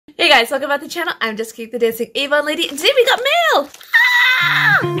guys, welcome back to the channel. I'm Jessie, the dancing Avon lady, and today we got mail!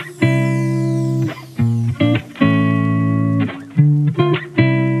 Ah!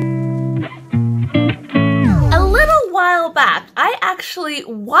 A little while back, I actually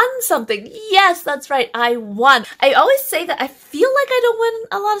won something. Yes, that's right, I won. I always say that I feel like I don't win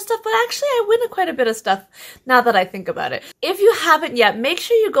a lot of stuff, but actually I win quite a bit of stuff now that I think about it. If you haven't yet, make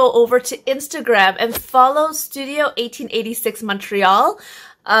sure you go over to Instagram and follow Studio 1886 Montreal.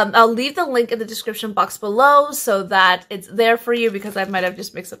 I'll leave the link in the description box below so that it's there for you, because I might have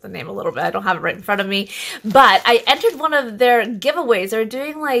just mixed up the name a little bit. I don't have it right in front of me. But I entered one of their giveaways. They're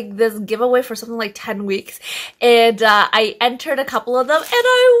doing like this giveaway for something like 10 weeks. And I entered a couple of them and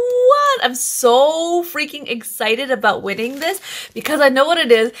I won! I'm so freaking excited about winning this because I know what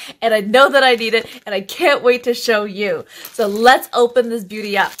it is and I know that I need it and I can't wait to show you. So let's open this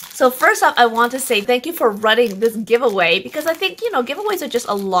beauty up. So first off, I want to say thank you for running this giveaway, because I think, you know, giveaways are just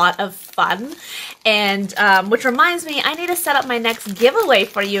a lot of fun. And which reminds me, I need to set up my next giveaway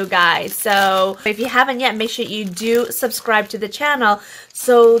for you guys. So if you haven't yet, make sure you do subscribe to the channel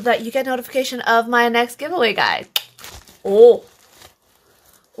so that you get notification of my next giveaway, guys. Oh.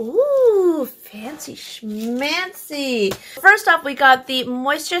 Ooh, fancy schmancy. First off, we got the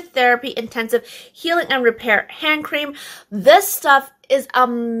Moisture Therapy Intensive Healing and Repair Hand Cream. This stuff is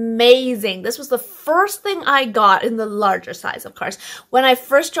amazing. This was the first thing I got in the larger size, of course. When I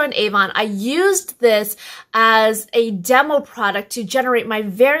first joined Avon, I used this as a demo product to generate my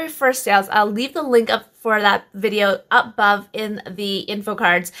very first sales. I'll leave the link up for that video above in the info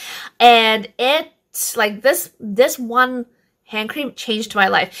cards. And it's like this one hand cream changed my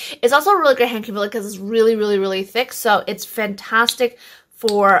life. It's also a really great hand cream because it's really thick, so it's fantastic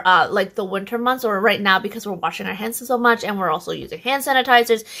for like the winter months, or right now because we're washing our hands so much and we're also using hand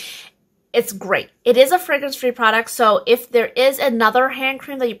sanitizers. It's great. It is a fragrance-free product, so if there is another hand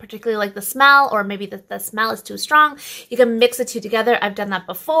cream that you particularly like the smell, or maybe the smell is too strong, you can mix the two together. I've done that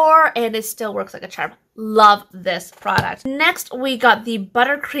before and it still works like a charm. Love this product. Next, we got the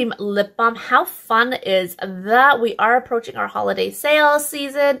Buttercream Lip Balm. How fun is that? We are approaching our holiday sales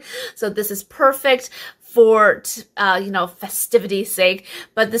season, so this is perfect for, you know, festivity's sake.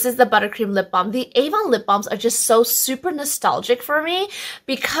 But this is the Buttercream Lip Balm. The Avon lip balms are just so super nostalgic for me,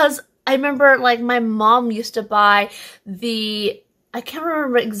 because I remember like my mom used to buy the, I can't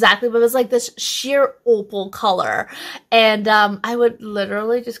remember exactly, but it was like this sheer opal color. And I would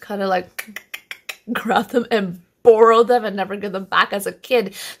literally just kind of like grab them and borrow them and never give them back as a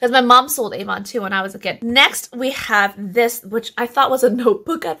kid, because my mom sold Avon too when I was a kid. Next, we have this, which I thought was a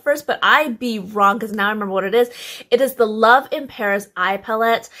notebook at first, but I'd be wrong because now I remember what it is. It is the Love in Paris Eye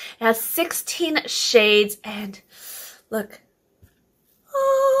Palette. It has 16 shades, and look.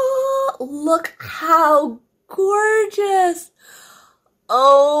 Oh, look how gorgeous.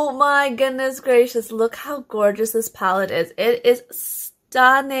 Oh my goodness gracious. Look how gorgeous this palette is. It is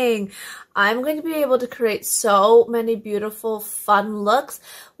stunning. I'm going to be able to create so many beautiful, fun looks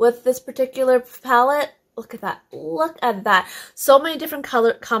with this particular palette. Look at that. Look at that. So many different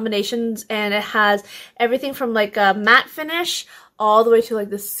color combinations, and it has everything from like a matte finish all the way to like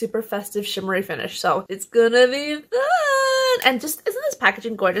this super festive shimmery finish. So it's gonna be fun. And just, isn't this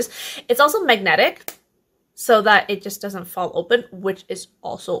packaging gorgeous? It's also magnetic, so that it just doesn't fall open, which is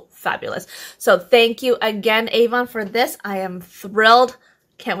also fabulous. So thank you again, Avon, for this. I am thrilled.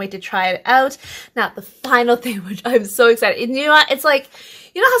 Can't wait to try it out. Now, the final thing, which I'm so excited. And you know what? It's like,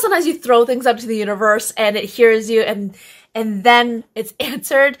 you know how sometimes you throw things up to the universe and it hears you and then it's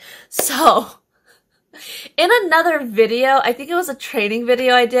answered? So in another video, I think it was a training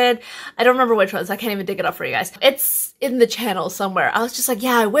video I did. I don't remember which one, so I can't even dig it up for you guys. It's in the channel somewhere. I was just like,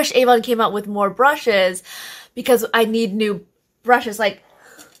 yeah, I wish Avon came out with more brushes because I need new brushes. Like,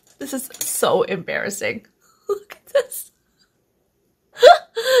 this is so embarrassing. Look at this.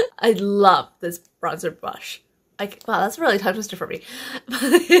 I love this bronzer brush. Like, wow, that's really tongue twister for me. But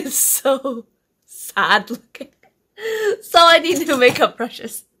it's so sad looking. So I need new makeup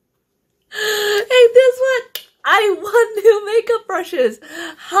brushes. Hey, this one! I won new makeup brushes!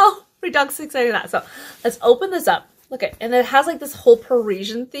 How ridiculously exciting is that? So let's open this up. Look at, and it has like this whole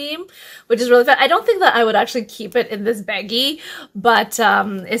Parisian theme, which is really fun. I don't think that I would actually keep it in this baggie, but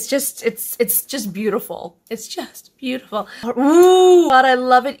it's just beautiful. It's just beautiful. Ooh, but I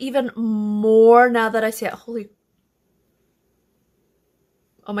love it even more now that I see it. Holy,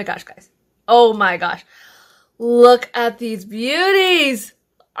 oh my gosh, guys. Oh my gosh. Look at these beauties.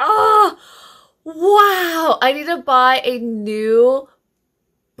 Oh, wow. I need to buy a new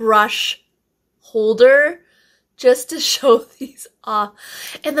brush holder just to show these off.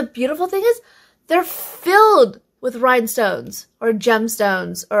 And the beautiful thing is they're filled with rhinestones or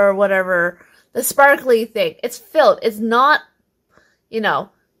gemstones or whatever. The sparkly thing. It's filled. It's not, you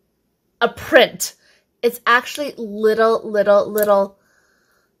know, a print. It's actually little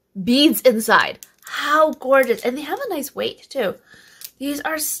beads inside. How gorgeous. And they have a nice weight too. These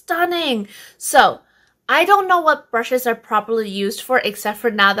are stunning. So, I don't know what brushes are properly used for, except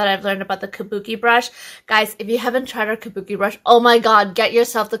for now that I've learned about the kabuki brush. Guys, if you haven't tried our kabuki brush, oh my god, get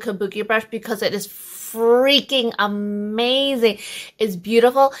yourself the kabuki brush because it is freaking amazing. It's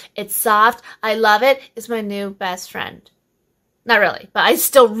beautiful. It's soft. I love it. It's my new best friend. Not really, but I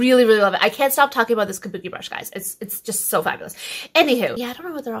still really love it. I can't stop talking about this kabuki brush, guys. It's just so fabulous. Anywho, yeah, I don't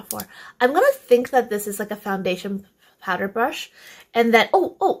know what they're all for. I'm gonna think that this is like a foundation powder brush, and then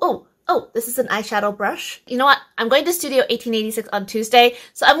oh, this is an eyeshadow brush. You know what? I'm going to Studio 1886 on Tuesday,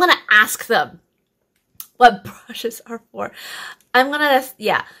 so I'm gonna ask them what brushes are for.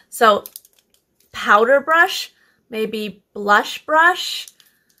 Yeah, so powder brush, maybe blush brush,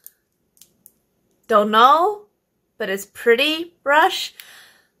 don't know, but it's pretty brush,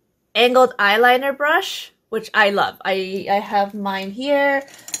 angled eyeliner brush, which I love. I have mine here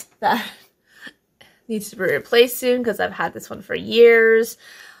that needs to be replaced soon because I've had this one for years.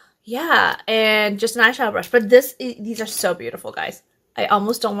 Yeah, and just an eyeshadow brush. But these are so beautiful, guys. I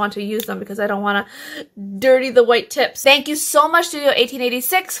almost don't want to use them because I don't want to dirty the white tips. Thank you so much, Studio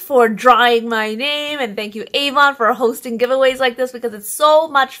 1886, for drawing my name. And thank you, Avon, for hosting giveaways like this because it's so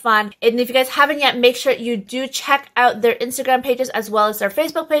much fun. And if you guys haven't yet, make sure you do check out their Instagram pages as well as their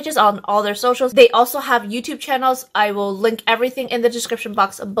Facebook pages on all their socials. They also have YouTube channels. I will link everything in the description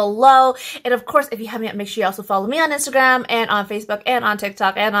box below. And of course, if you haven't yet, make sure you also follow me on Instagram and on Facebook and on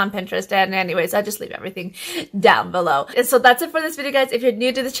TikTok and on Pinterest. And anyways, I just leave everything down below. And so that's it for this video, guys. If you're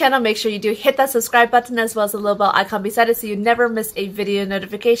new to the channel, make sure you do hit that subscribe button as well as the little bell icon beside it so you never miss a video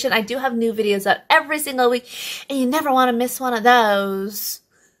notification. I do have new videos out every single week and you never want to miss one of those.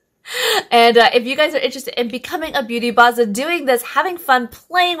 And if you guys are interested in becoming a beauty boss and doing this, having fun,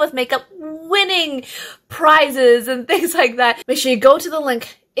 playing with makeup, winning prizes and things like that, make sure you go to the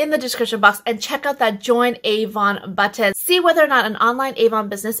link in the description box and check out that Join Avon button. See whether or not an online Avon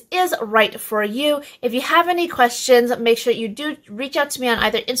business is right for you. If you have any questions, make sure you do reach out to me on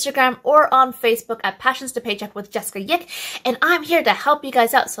either Instagram or on Facebook at Passions to Paycheck with Jessica Yick, and I'm here to help you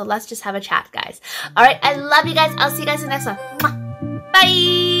guys out, so let's just have a chat, guys. Alright, I love you guys. I'll see you guys in the next one. Mwah.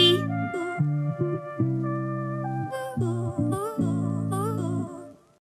 Bye!